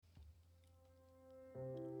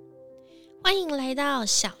欢迎来到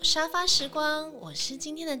小沙发时光，我是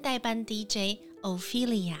今天的代班 DJ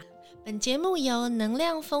Ophelia。本节目由能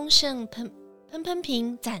量丰盛喷喷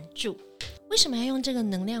瓶赞助。为什么要用这个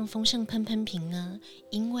能量丰盛喷喷瓶呢？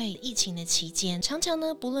因为疫情的期间，常常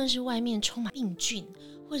呢，不论是外面充满病菌，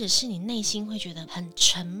或者是你内心会觉得很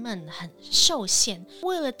沉闷、很受限，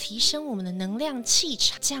为了提升我们的能量气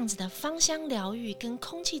场，这样子的芳香疗愈跟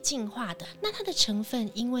空气净化的，那它的成分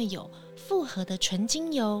因为有复合的纯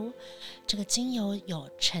精油，这个精油有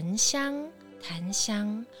沉香、檀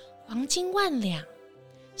香、黄金万两、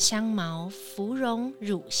香茅、芙蓉、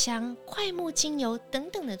乳香、快木精油等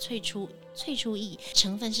等的萃出液，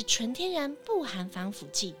成分是纯天然，不含防腐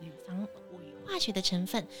剂与化学的成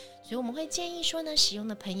分，所以我们会建议说呢，使用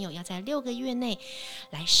的朋友要在6个月内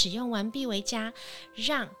来使用完毕为佳，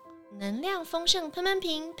让能量丰盛喷喷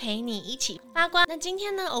瓶陪你一起发光。那今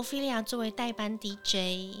天呢，Ophelia 作为代班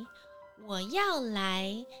DJ， 我要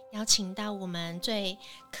来邀请到我们最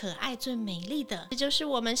可爱、最美丽的，这就是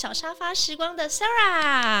我们小沙发时光的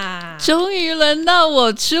Sarah。终于轮到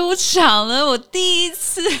我出场了，我第一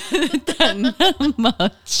次等那么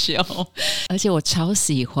久，而且我超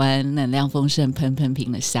喜欢能量丰盛喷喷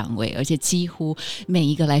瓶的香味，而且几乎每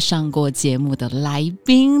一个来上过节目的来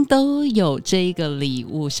宾都有这个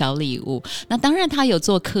小礼物。那当然他有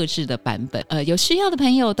做客制的版本，有需要的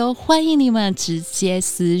朋友都欢迎你们直接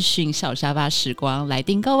私讯小沙发时光来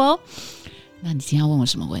订购哦。那你今天要问我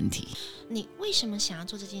什么问题？你为什么想要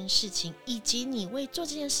做这件事情，以及你为做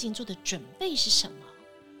这件事情做的准备是什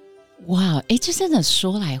么？哇，这真的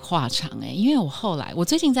说来话长因为我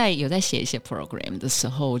最近有在写一些 program 的时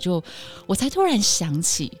候，我才突然想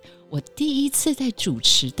起，我第一次在主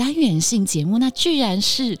持单元性节目，那居然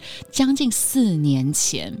是将近4年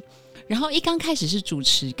前。然后刚开始是主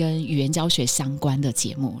持跟语言教学相关的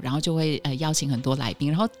节目，然后就会邀请很多来宾，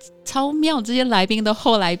然后超妙，这些来宾都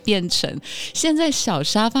后来变成现在小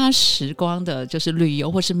沙发时光的就是旅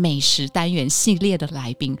游或是美食单元系列的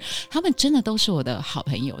来宾，他们真的都是我的好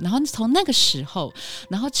朋友。然后从那个时候，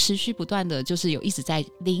然后持续不断的就是有一直在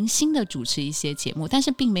零星的主持一些节目，但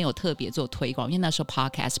是并没有特别做推广，因为那时候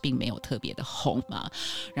podcast 并没有特别的红嘛。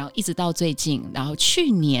然后一直到最近，然后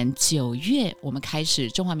去年9月我们开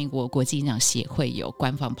始中华民国国际音响协会有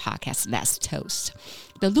官方 podcast Let's Toast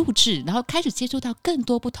的录制，然后开始接触到更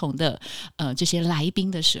多不同的这些来宾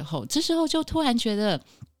的时候，这时候就突然觉得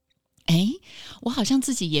我好像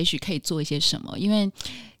自己也许可以做一些什么，因为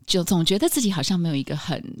就总觉得自己好像没有一个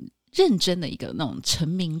很认真的一个那种成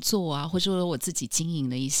名作啊，或者说我自己经营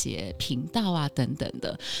的一些频道啊等等的。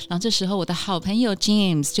然后这时候我的好朋友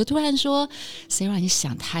James 就突然说 Sarah 你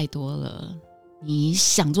想太多了，你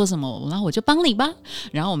想做什么，然后我就帮你吧。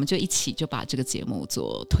然后我们就一起就把这个节目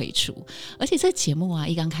做推出。而且这个节目啊，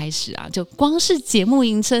刚开始啊，就光是节目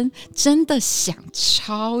名称真的想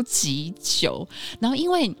超级久。然后因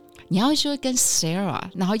为你要说跟 Sarah，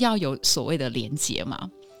 然后要有所谓的连结嘛，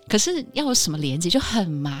可是要有什么连接就很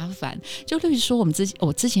麻烦。就例如说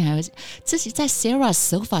我之前还有自己在 Sarah's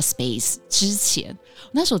Sofa Space 之前，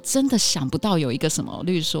那时候真的想不到有一个什么，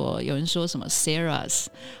例如说有人说什么 Sarah's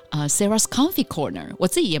Comfy Corner， 我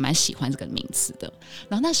自己也蛮喜欢这个名字的。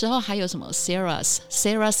然后那时候还有什么 Sarah's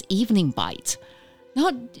Evening Bite， 然后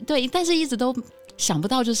对，但是一直都想不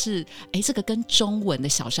到就是这个跟中文的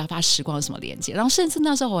小沙发时光有什么连接。然后甚至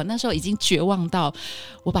我那时候已经绝望到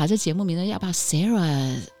我把这节目名字要把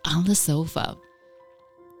Sarah on the sofa，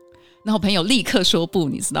 然后我朋友立刻说不，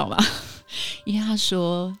你知道吗？因为他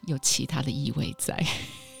说有其他的意味在。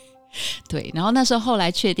对，然后那时候后来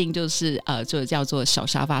确定就是就叫做小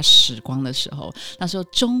沙发时光的时候，那时候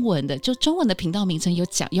中文的频道名称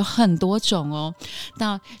有很多种哦。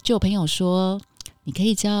那就有朋友说你可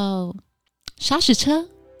以叫沙石车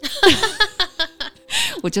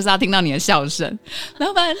我就是要听到你的笑声，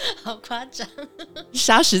老板好夸张，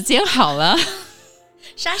杀时间好了，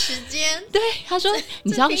杀时间，对，他说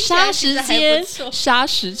你知道杀时间、杀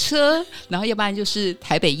时车，然后要不然就是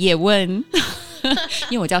台北叶问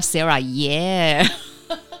因为我叫 Sarah 耶、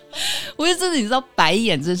我就真的你知道白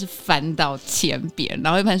眼真是翻到天边，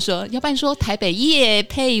然后要不然说台北叶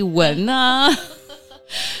佩文啊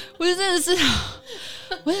我就真的是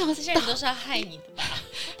我想这些人都是要害你的吧？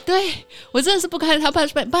对，我真的是不看他，不然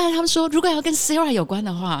他们说如果要跟 Sarah 有关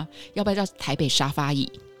的话，要不要叫台北沙发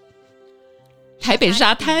椅、台北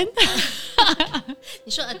沙滩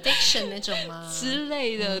你说 addiction 那种吗？之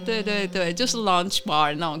类的，对对对，就是 launch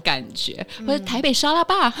bar 那种感觉，或者台北沙拉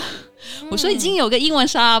吧。我说已经有个英文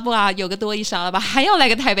沙拉吧，有个多益沙拉吧，还要来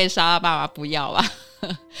个台北沙拉吧吗？不要啊。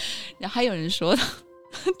然后还有人说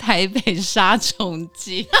台北杀虫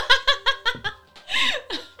剂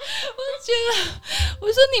我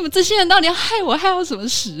说你们这些人到底要害我害到什么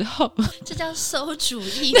时候？这叫馊主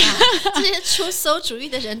意吧？这些出馊主意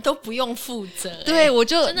的人都不用负责、对，我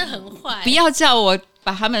就真的很坏，不要叫我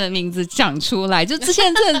把他们的名字讲出来，就这些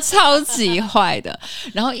人真的超级坏的。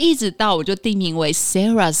然后一直到我就定名为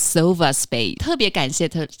Sarah Silva Spade， 特别感谢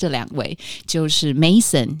这两位，就是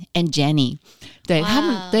Mason and Jenny。对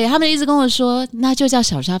他们一直跟我说，那就叫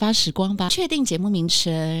小沙发时光吧。确定节目名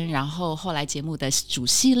称，然后后来节目的主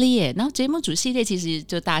系列，然后节目主系列其实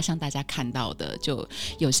就像大家看到的，就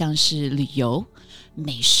有像是旅游、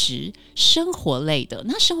美食、生活类的。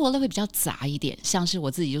那生活类会比较杂一点，像是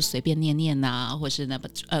我自己就随便念念啊，或是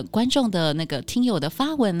观众的那个听友的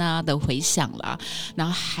发文啊的回响啦，然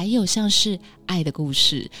后还有像是爱的故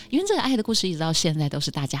事，因为这个爱的故事一直到现在都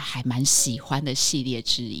是大家还蛮喜欢的系列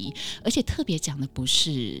之一，而且特别讲的不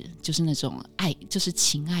是就是那种爱，就是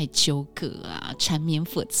情爱纠葛啊、缠绵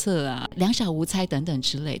悱恻啊、两小无猜等等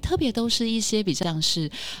之类，特别都是一些比较像是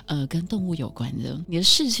跟动物有关的、你的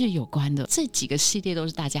逝去有关的，这几个系列都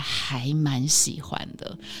是大家还蛮喜欢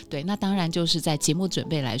的。对，那当然就是在节目准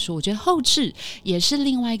备来说，我觉得后制也是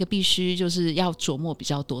另外一个必须就是要琢磨比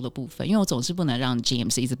较多的部分，因为我总是不能让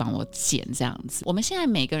James 一直帮我剪这样子。我们现在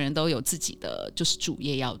每个人都有自己的就是主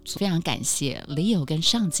业要做，非常感谢 Leo 跟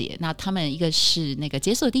尚杰，那他们一个是那个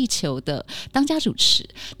解锁地球的当家主持，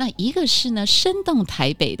那一个是呢生动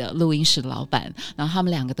台北的录音室老板，然后他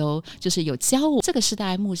们两个都就是有教我，这个是大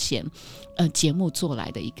概目前节目做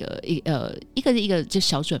来的一个就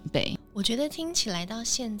小准备。我觉得听起来到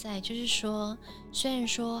现在就是说，虽然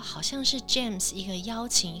说好像是 James 一个邀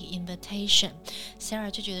请一个 invitation，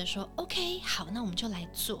 Sarah 就觉得说 OK 好，那我们就来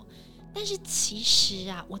做。但是其实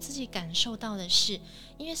啊，我自己感受到的是，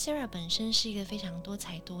因为 Sarah 本身是一个非常多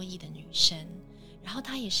才多艺的女生，然后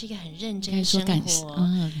她也是一个很认真生活、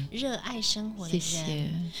热爱生活的人，谢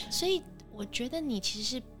谢。所以我觉得你其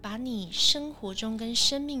实是把你生活中跟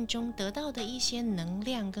生命中得到的一些能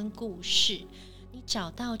量跟故事，你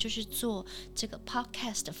找到就是做这个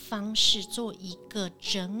podcast 的方式做一个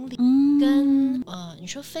整理，跟你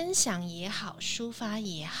说分享也好，抒发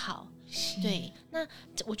也好，对，那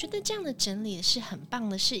我觉得这样的整理是很棒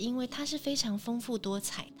的，是因为它是非常丰富多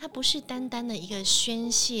彩，它不是单单的一个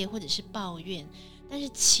宣泄或者是抱怨，但是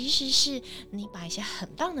其实是你把一些很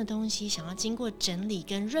棒的东西想要经过整理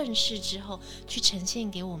跟认识之后去呈现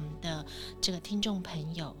给我们的这个听众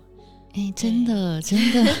朋友。真的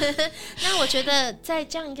那我觉得在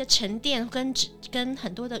这样一个沉淀跟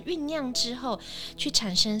很多的酝酿之后，去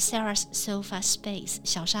产生 Sarah's Sofa Space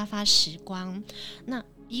小沙发时光，那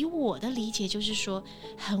以我的理解就是说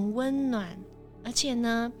很温暖，而且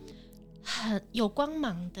呢很有光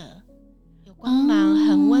芒的，有光芒，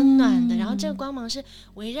很温暖的，然后这个光芒是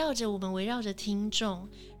围绕着我们，围绕着听众，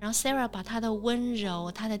然后 Sarah 把她的温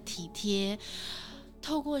柔、她的体贴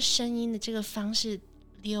透过声音的这个方式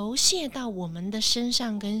流泻到我们的身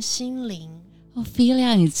上跟心灵。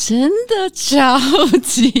Ophelia 你真的超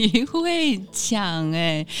级会讲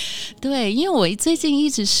对，因为我最近一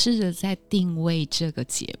直试着在定位这个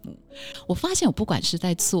节目，我发现我不管是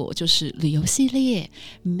在做就是旅游系列、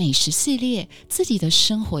美食系列、自己的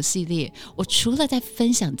生活系列，我除了在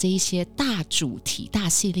分享这一些大主题大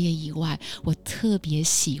系列以外，我特别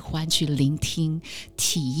喜欢去聆听、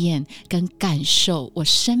体验跟感受我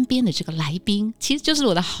身边的这个来宾，其实就是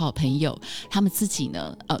我的好朋友，他们自己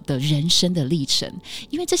呢的人生的历程，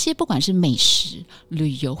因为这些不管是美食、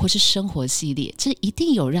旅游或是生活系列，这一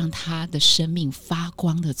定有让他的生命发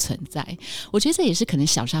光的存在。我觉得这也是可能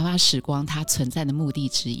小沙发时光它存在的目的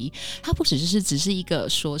之一，它不只是一个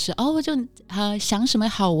说是就想什么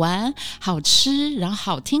好玩好吃然后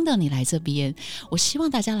好听的你来这边，我希望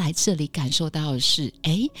大家来这里感受到的是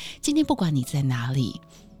今天不管你在哪里，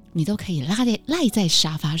你都可以赖在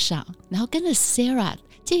沙发上，然后跟着 Sarah，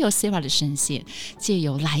 借由 Sarah 的声线，借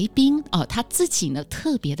由来宾他自己呢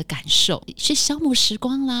特别的感受，去消磨时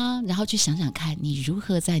光啦，然后去想想看你如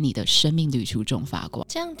何在你的生命旅途中发光。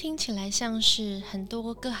这样听起来像是很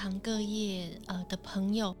多各行各业的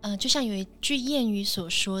朋友，就像有一句谚语所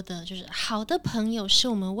说的，就是好的朋友是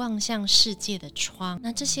我们望向世界的窗，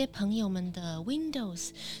那这些朋友们的 windows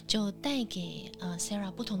就带给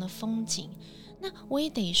Sarah 不同的风景。那我也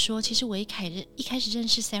得说，其实我一开始认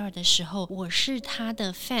识 Sarah 的时候，我是她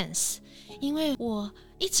的 fans，因为我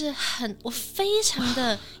非常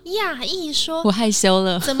的讶异，说我害羞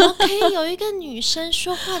了，怎么可以有一个女生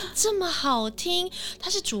说话这么好听？她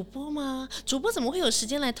是主播吗？主播怎么会有时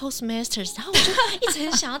间来 Toastmasters？ 然后我就一直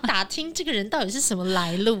很想要打听这个人到底是什么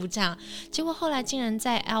来路，这样。结果后来竟然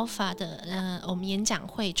在 Alpha 的我们演讲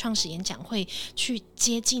会创始演讲会去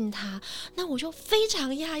接近她，那我就非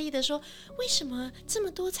常讶异的说，为什么这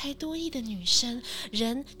么多才多艺的女生，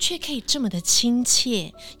人却可以这么的亲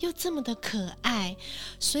切，又这么的可爱？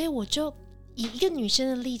所以我就以一个女生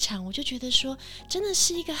的立场，我就觉得说真的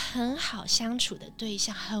是一个很好相处的对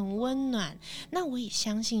象，很温暖。那我也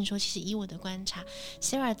相信说，其实以我的观察，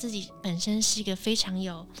 Sarah 自己本身是一个非常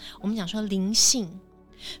有我们讲说灵性，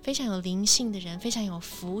非常有灵性的人，非常有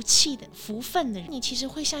福气的福分的人。你其实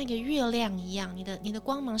会像一个月亮一样，你的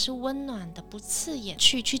光芒是温暖的，不刺眼，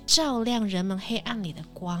去照亮人们黑暗里的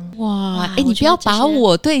光。哇，你不要把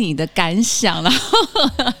我对你的感想然后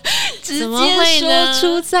直接说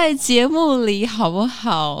出在节目里好不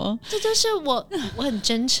好？这就是我很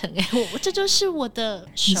真诚这就是我的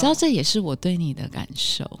手。你知道这也是我对你的感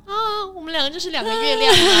受啊，我们两个就是两个月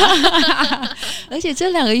亮而且这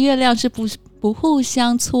两个月亮是不互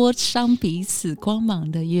相戳伤彼此光芒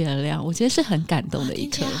的月亮，我觉得是很感动的一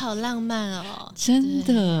刻。听起来好浪漫哦，真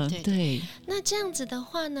的。 对。那这样子的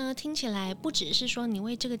话呢，听起来不只是说你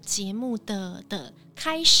为这个节目的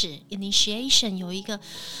开始 initiation 有一个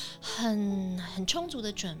很充足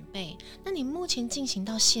的准备，那你目前进行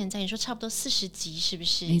到现在，你说差不多40集是不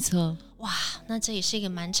是？没错。哇，那这也是一个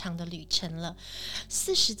蛮长的旅程了。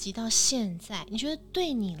40集到现在，你觉得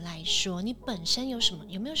对你来说，你本身有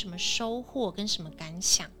没有什么收获跟什么感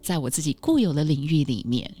想？在我自己固有的领域里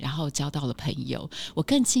面，然后交到了朋友，我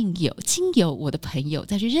更经由我的朋友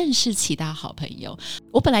再去认识其他好朋友。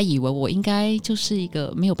我本来以为我应该就是一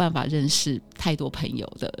个没有办法认识太多朋友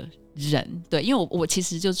的人，对，因为我其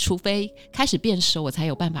实就除非开始变熟，我才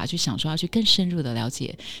有办法去想说要去更深入的了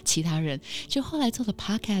解其他人。就后来做了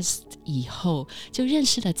podcast 以后，就认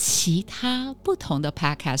识了其他不同的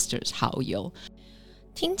podcasters 好友。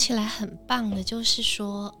听起来很棒的，就是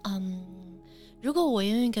说，如果我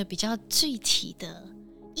用一个比较具体的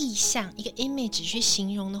意象，一个 image 去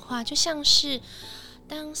形容的话，就像是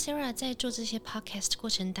当 Sarah 在做这些 podcast 过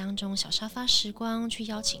程当中，小沙发时光去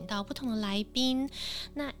邀请到不同的来宾，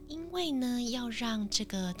那因为呢要让这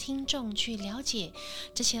个听众去了解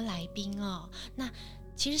这些来宾那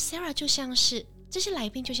其实 Sarah 就像是这些来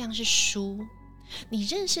宾就像是书，你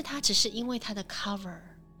认识他只是因为他的 cover，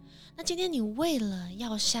 那今天你为了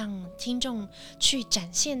要向听众去展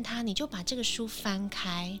现他，你就把这个书翻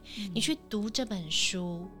开，你去读这本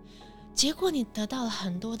书，结果你得到了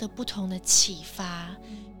很多的不同的启发，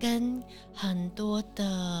跟很多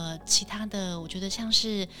的其他的我觉得像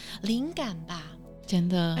是灵感吧，真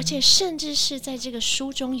的。而且甚至是在这个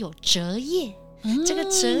书中有折页，这个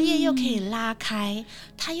折页又可以拉开，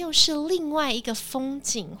它又是另外一个风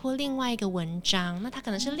景或另外一个文章，那它可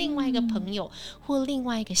能是另外一个朋友或另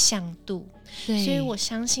外一个向度。所以我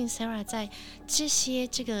相信 Sarah 在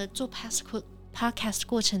这个做 podcast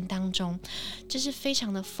过程当中，就是非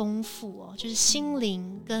常的丰富就是心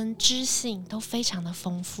灵跟知性都非常的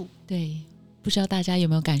丰富。对，不知道大家有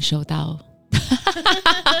没有感受到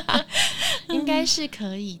应该是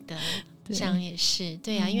可以的，想也是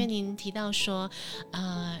对啊，因为您提到说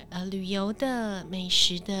旅游的、美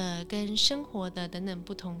食的跟生活的等等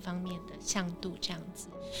不同方面的向度这样子。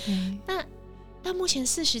那到目前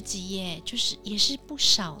40集耶，就是也是不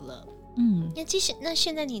少了。那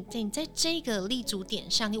现在你在这个立足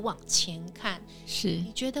点上，你往前看，是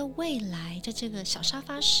你觉得未来在这个小沙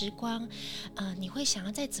发时光你会想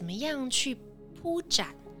要再怎么样去铺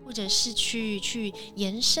展，或者是去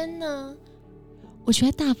延伸呢？我觉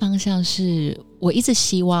得大方向是我一直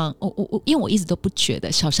希望因为我一直都不觉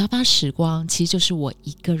得小沙发时光其实就是我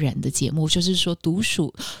一个人的节目，就是说独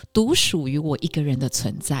属于我一个人的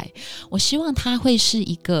存在。我希望它会是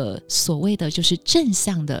一个所谓的就是正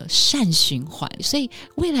向的善循环，所以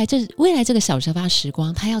未来这个小沙发时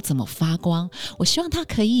光它要怎么发光，我希望它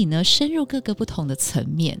可以呢深入各个不同的层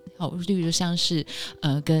面，例如像是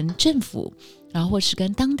跟政府，然后或是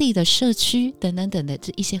跟当地的社区等等等的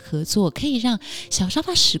这一些合作，可以让小沙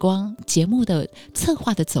发时光节目的策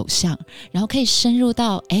划的走向，然后可以深入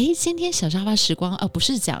到今天小沙发时光不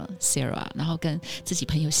是讲 Sarah 然后跟自己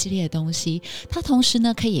朋友系列的东西，它同时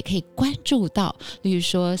呢也可以关注到，例如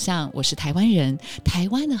说像我是台湾人，台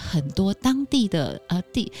湾的很多当地的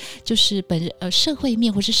就是社会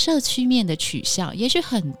面或是社区面的取向，也许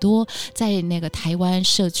很多在那个台湾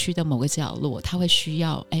社区的某个角落，他会需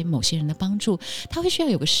要某些人的帮助，他会需要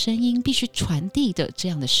有个声音必须传递的这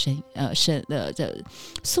样的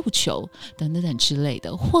诉求等等等之类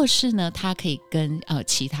的，或是呢他可以跟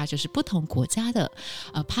其他就是不同国家的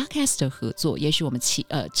podcaster 合作，也许我们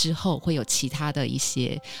之后会有其他的一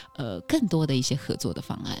些更多的一些合作的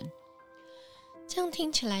方案。这样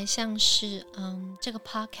听起来像是这个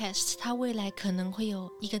podcast 它未来可能会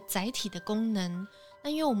有一个载体的功能。那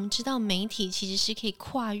因为我们知道媒体其实是可以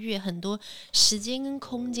跨越很多时间跟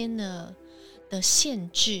空间的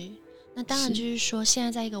限制，那当然就是说现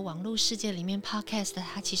在在一个网络世界里面 podcast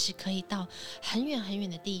它其实可以到很远很远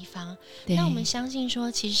的地方。那我们相信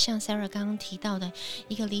说其实像 Sarah 刚刚提到的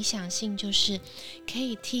一个理想性，就是可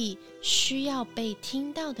以替需要被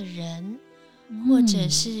听到的人或者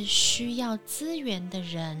是需要资源的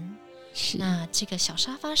人，那这个小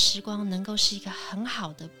沙发时光能够是一个很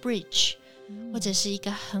好的 bridge，或者是一个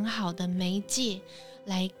很好的媒介，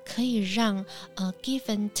来可以让give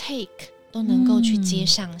and take 都能够去接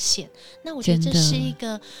上线。那我觉得这是一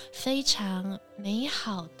个非常美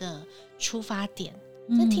好的出发点，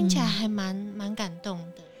这听起来还蛮感动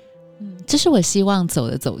的。这是我希望走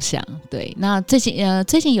的走向。对，那最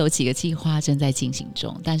近有几个计划正在进行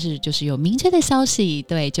中，但是就是有明确的消息，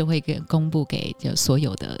对，就会公布给就所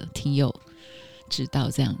有的听友知道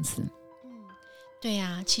这样子。对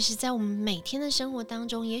啊，其实在我们每天的生活当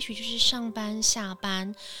中，也许就是上班下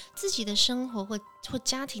班自己的生活或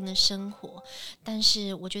家庭的生活，但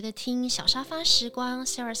是我觉得听小沙发时光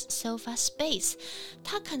Sarah's Sofa Space，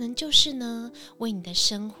 它可能就是呢为你的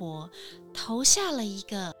生活投下了一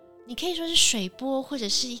个你可以说是水波或者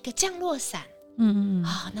是一个降落伞。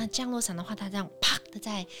那降落伞的话，它这样啪的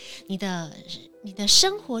在你的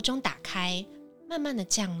生活中打开，慢慢的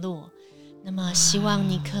降落。那么希望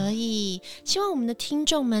我们的听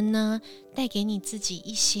众们呢，带给你自己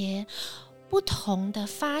一些不同的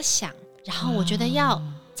发想，然后我觉得要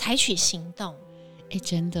采取行动。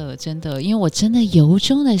真的，因为我真的由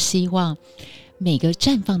衷的希望每个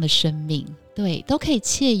绽放的生命，对，都可以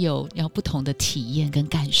借有不同的体验跟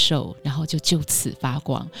感受，然后就此发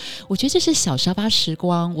光。我觉得这是小沙发时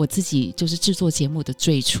光我自己就是制作节目的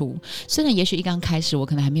最初，虽然也许一刚开始我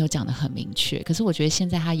可能还没有讲得很明确，可是我觉得现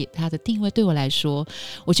在它的定位对我来说，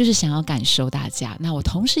我就是想要感受大家，那我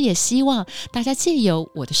同时也希望大家借由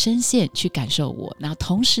我的声线去感受我，然后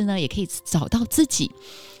同时呢也可以找到自己，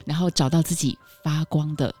然后找到自己发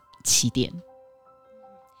光的起点。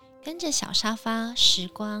跟着小沙发时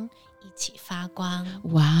光一起发光。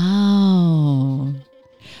哇哦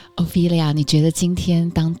Ophelia， 你觉得今天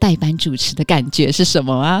当代班主持的感觉是什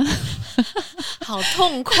么啊？好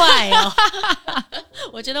痛快哦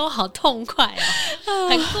我觉得我好痛快哦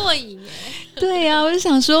很过瘾耶对啊，我就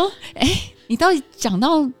想说你到底讲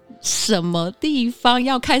到什么地方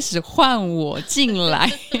要开始换我进来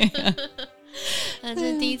这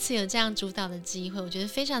是第一次有这样主导的机会，我觉得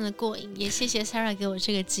非常的过瘾，也谢谢 Sarah 给我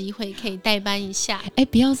这个机会可以代班一下。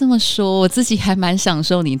不要这么说，我自己还蛮享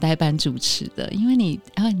受你代班主持的，因为你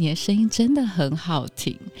的声音真的很好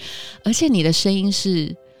听，而且你的声音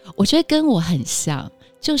是我觉得跟我很像，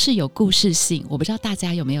就是有故事性。我不知道大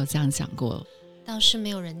家有没有这样讲过？倒是没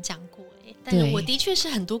有人讲过但是我的确是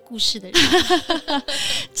很多故事的人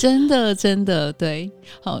真的对。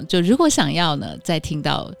就如果想要呢再听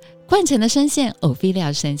到冠城的声线 Ophelia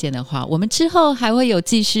的声线的话，我们之后还会有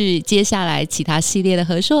继续接下来其他系列的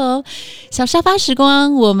合作哦。小沙发时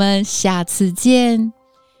光，我们下次见，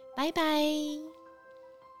拜拜。